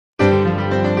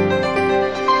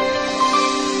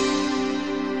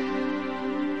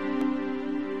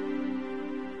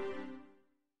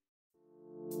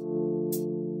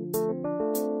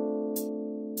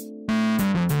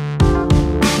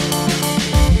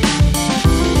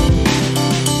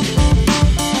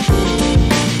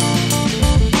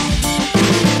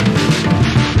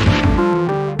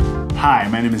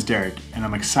is Derek, and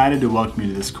I'm excited to welcome you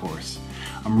to this course.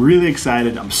 I'm really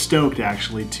excited, I'm stoked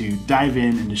actually, to dive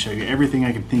in and to show you everything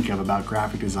I can think of about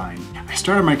graphic design. I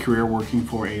started my career working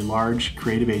for a large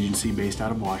creative agency based out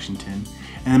of Washington,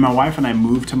 and then my wife and I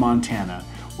moved to Montana,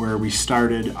 where we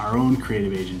started our own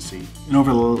creative agency. And over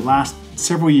the last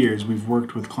several years, we've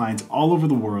worked with clients all over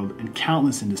the world in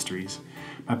countless industries.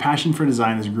 My passion for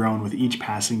design has grown with each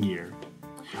passing year.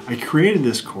 I created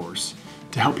this course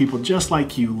to help people just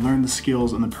like you learn the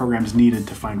skills and the programs needed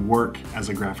to find work as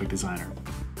a graphic designer.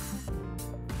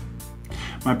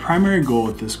 My primary goal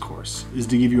with this course is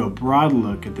to give you a broad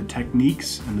look at the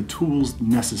techniques and the tools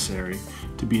necessary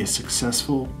to be a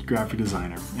successful graphic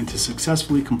designer and to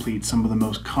successfully complete some of the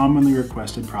most commonly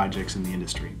requested projects in the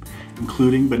industry,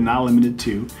 including but not limited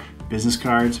to business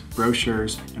cards,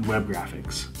 brochures, and web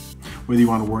graphics. Whether you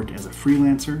want to work as a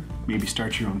freelancer, maybe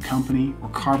start your own company, or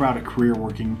carve out a career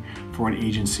working for an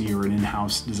agency or an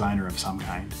in-house designer of some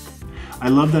kind. I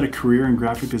love that a career in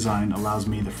graphic design allows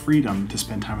me the freedom to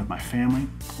spend time with my family,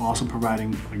 while also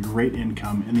providing a great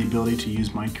income and the ability to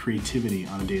use my creativity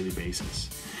on a daily basis.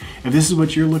 If this is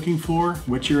what you're looking for,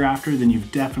 what you're after, then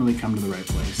you've definitely come to the right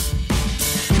place.